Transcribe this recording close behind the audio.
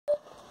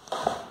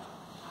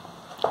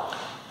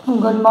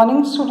Good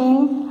morning,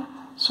 student.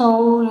 So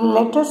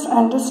let us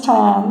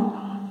understand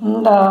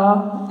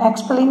the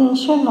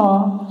explanation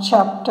of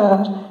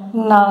chapter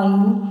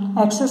 9.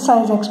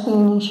 Exercise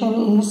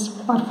explanation is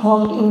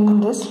performed in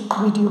this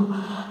video.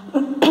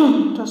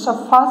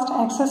 So first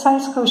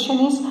exercise question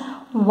is,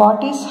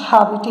 what is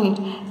habitat?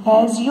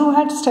 As you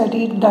had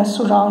studied, the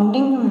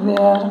surrounding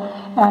where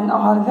an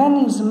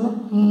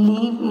organism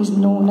live is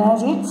known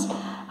as its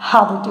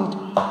habitat.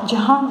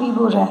 जहाँ भी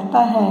वो रहता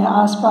है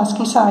आसपास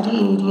की सारी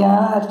area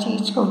हर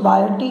चीज़ को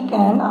biotic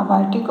and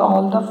abiotic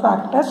all the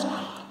factors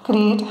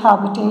create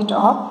habitat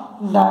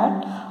of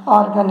that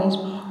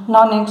organism.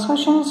 Now next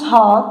question is,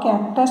 how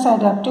cactus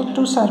adapted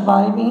to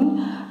survive in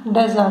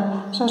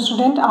desert? So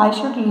student, I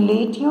should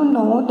let you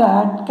know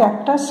that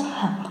cactus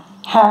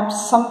have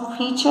some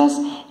features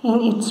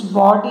in its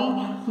body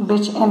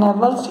which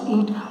enables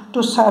it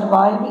to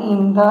survive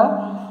in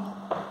the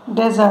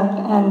desert,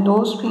 and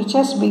those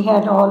features we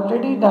had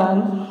already done.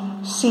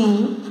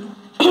 See,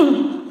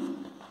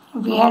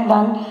 we had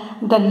done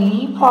the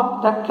leaf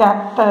of the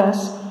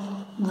cactus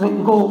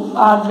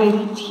are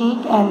very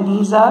thick and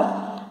these are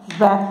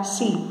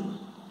waxy.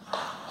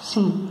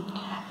 See,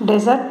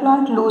 desert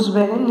plant lose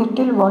very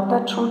little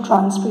water through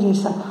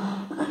transpiration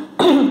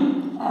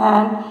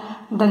and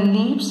the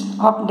leaves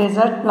of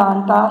desert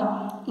plant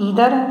are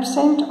either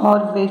absent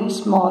or very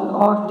small,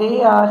 or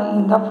they are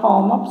in the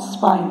form of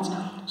spines,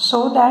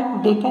 so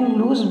that they can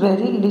lose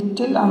very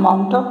little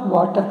amount of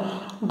water.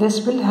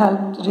 This will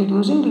help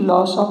reducing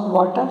loss of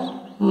water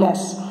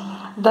less.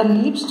 The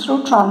leaves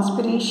through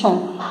transpiration,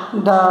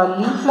 the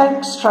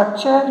leaf-like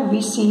structure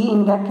we see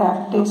in the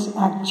cactus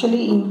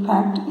actually in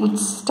fact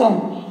its stem.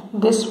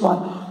 This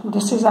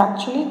is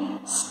actually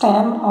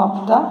stem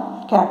of the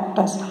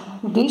cactus.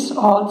 This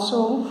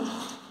also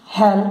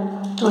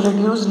help to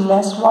reduce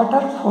less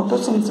water.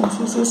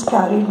 Photosynthesis is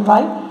carried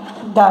by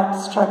that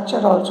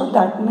structure also.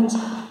 That means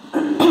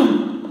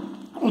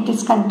it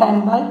is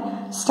contained by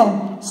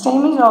stem.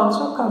 Stem is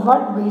also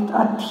covered with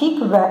a thick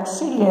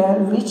waxy layer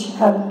which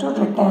help to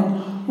retain.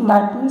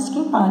 That means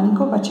कि पानी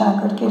को बचा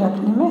करके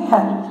रखने में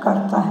help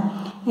करता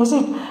है. Is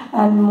it?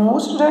 And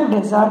most of the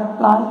desert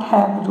plant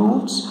have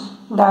roots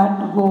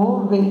that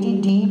go very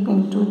deep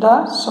into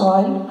the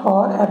soil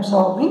for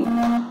absorbing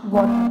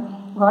water.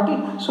 Got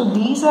it? So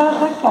these are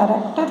the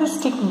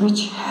characteristics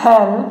which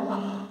help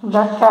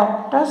the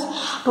cactus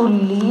to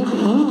live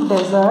in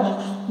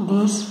desert.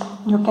 These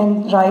you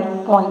can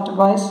write point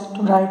wise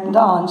to write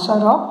the answer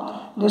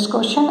of this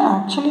question.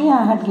 Actually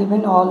I had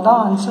given all the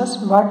answers,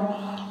 but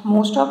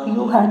most of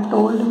you had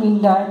told me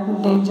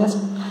that they just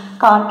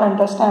can't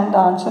understand the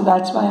answer.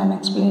 That's why I am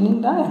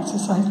explaining the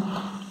exercise.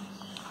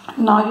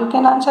 Now you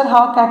can answer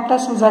how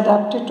cactus is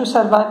adapted to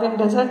survive in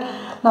desert.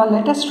 Now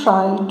let us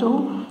try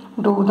to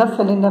do the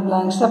fill in the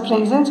blanks. The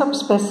presence of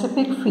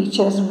specific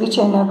features which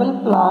enable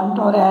plant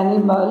or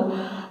animal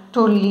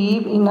to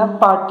live in a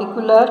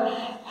particular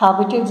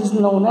habitat is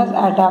known as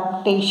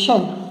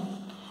adaptation.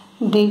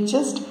 They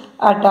just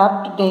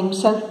adapt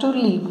themselves to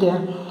live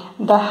there.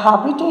 The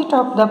habitat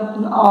of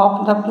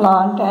the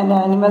plant and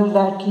animal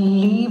that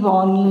live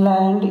on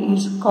land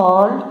is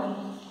called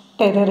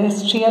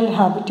terrestrial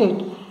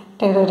habitat.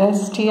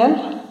 Terrestrial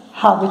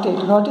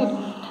habitat. Got it?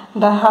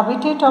 The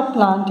habitat of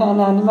plant and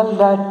animal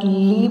that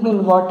live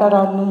in water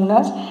are known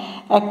as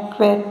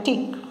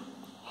aquatic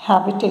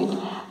habitat.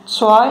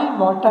 Soil,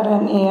 water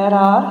and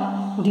air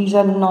these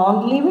are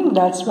non-living.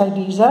 That's why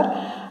these are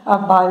a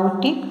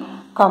biotic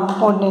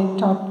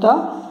component of the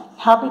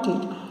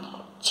habitat.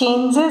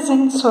 Changes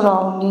in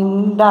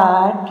surrounding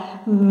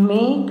that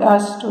make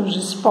us to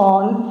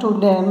respond to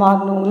them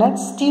are known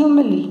as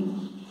stimuli.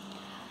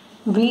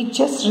 We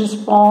just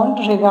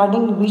respond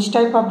regarding which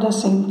type of the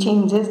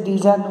changes.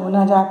 These are known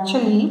as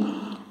actually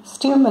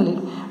stimuli.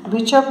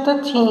 Which of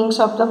the things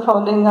of the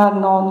following are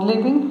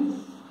non-living?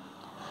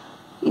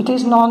 It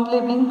is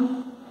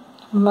non-living.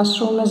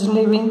 Mushroom is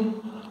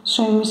living.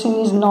 Sewing machine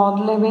is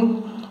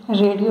non-living.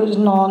 Radio is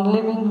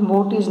non-living.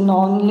 Boat is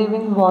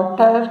non-living.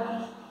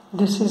 Water,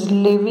 this is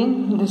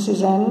living. This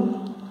is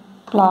an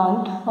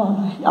plant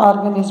or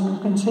organism, you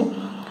can say.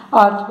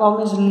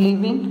 Earthworm is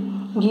living.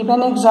 Give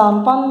an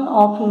example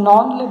of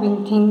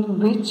non-living thing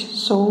which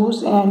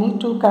shows any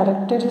two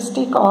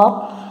characteristic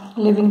of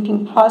living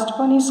thing. First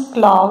one is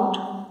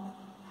cloud.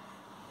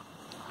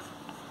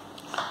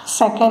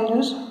 Second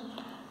is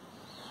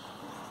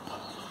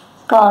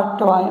car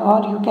toy,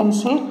 or you can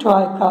say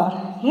toy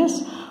car.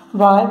 Yes.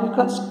 Why?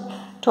 Because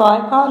toy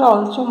car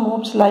also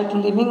moves like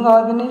living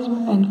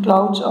organism and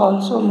clouds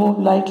also move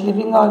like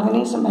living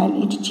organism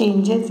and it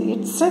changes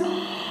its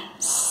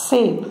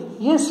shape.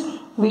 Yes.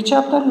 Which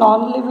of the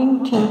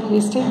non-living thing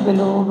listed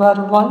below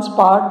were once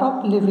part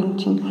of living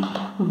thing?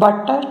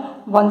 Butter,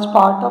 once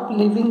part of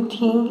living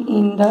thing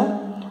in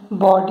the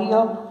body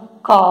of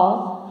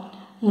cow.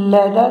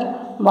 Leather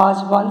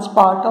was once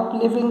part of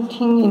living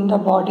thing in the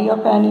body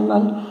of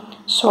animal.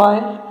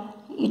 Soil,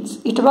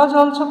 it was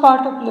also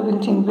part of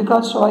living thing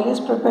because soil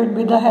is prepared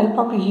with the help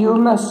of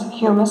humus.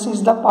 Humus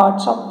is the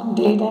parts of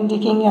dead and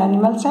decaying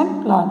animals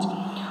and plants.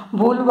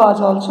 Wool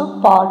was also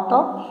part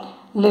of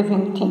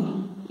living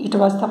thing. It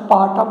was the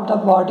part of the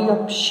body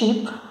of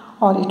sheep,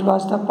 or it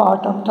was the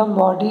part of the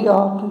body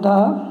of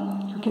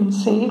the, you can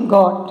say,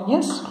 God.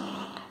 Yes.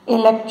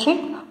 Electric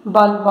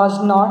bulb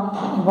was not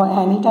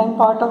any time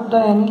part of the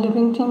any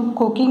living thing.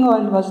 Cooking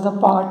oil was the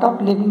part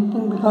of living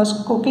thing,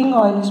 because cooking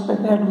oil is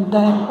prepared with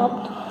the help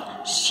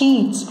of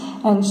seeds,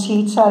 and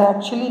seeds are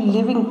actually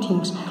living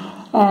things.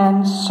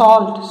 And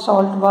salt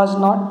was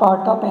not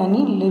part of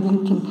any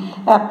living thing.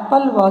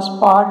 Apple was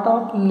part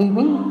of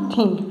living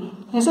thing.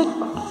 Is it?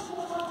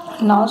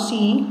 Now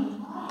see,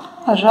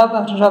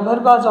 rubber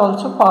was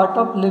also part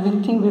of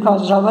living thing,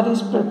 because rubber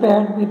is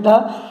prepared with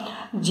the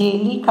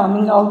jelly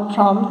coming out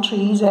from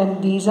trees,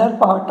 and these are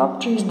part of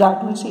trees.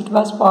 That means it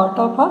was part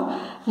of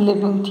a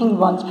living thing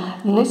once.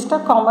 List a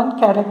common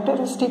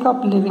characteristic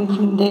of living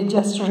thing. They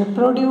just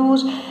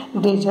reproduce,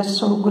 they just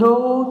show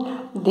growth,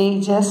 they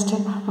just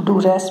do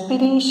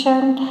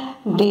respiration,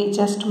 they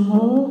just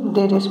move,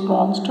 they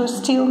respond to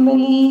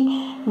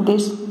stimuli.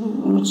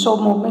 So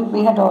movement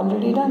we had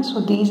already done.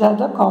 So these are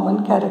the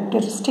common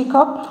characteristic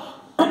of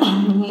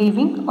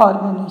living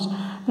organisms.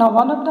 Now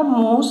one of the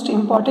most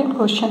important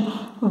question,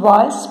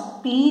 why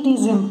speed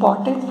is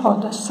important for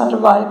the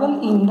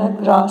survival in the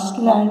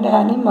grassland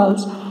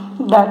animals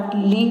that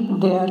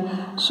live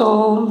there.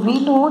 So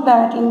we know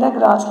that in the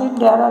grassland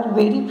there are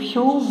very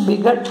few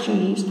bigger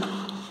trees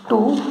to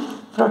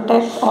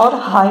protect or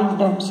hide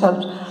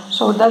themselves.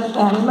 So the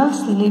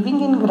animals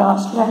living in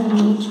grassland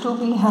needs to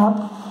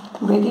have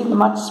very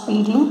much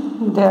speed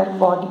in their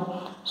body,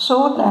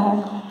 so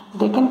that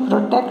they can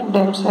protect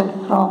themselves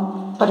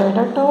from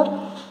predator,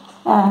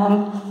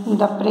 and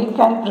the prey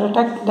can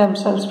protect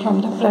themselves from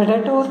the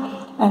predator,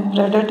 and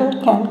predator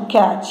can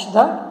catch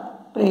the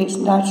prey.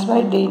 That's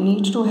why they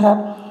need to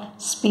have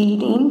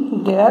speed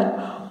in their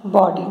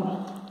body.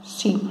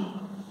 See,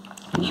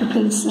 you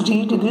will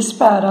read this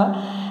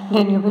para,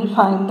 then you will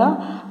find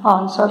the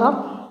answer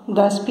of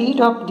the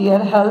speed of deer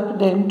help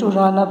them to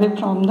run away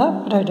from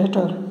the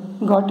predator.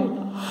 Got it?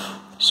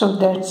 So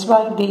that's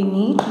why they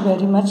need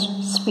very much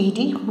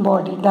speedy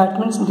body. That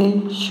means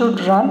they should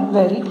run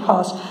very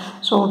fast.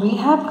 So we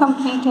have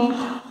completed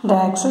the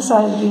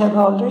exercise we have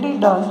already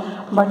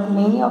done, but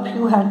many of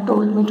you had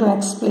told me to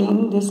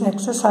explain this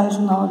exercise.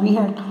 Now we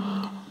had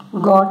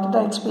got the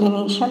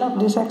explanation of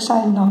this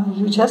exercise. Now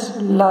you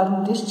just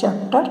learn this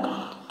chapter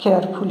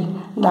carefully.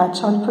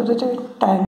 That's all for the time.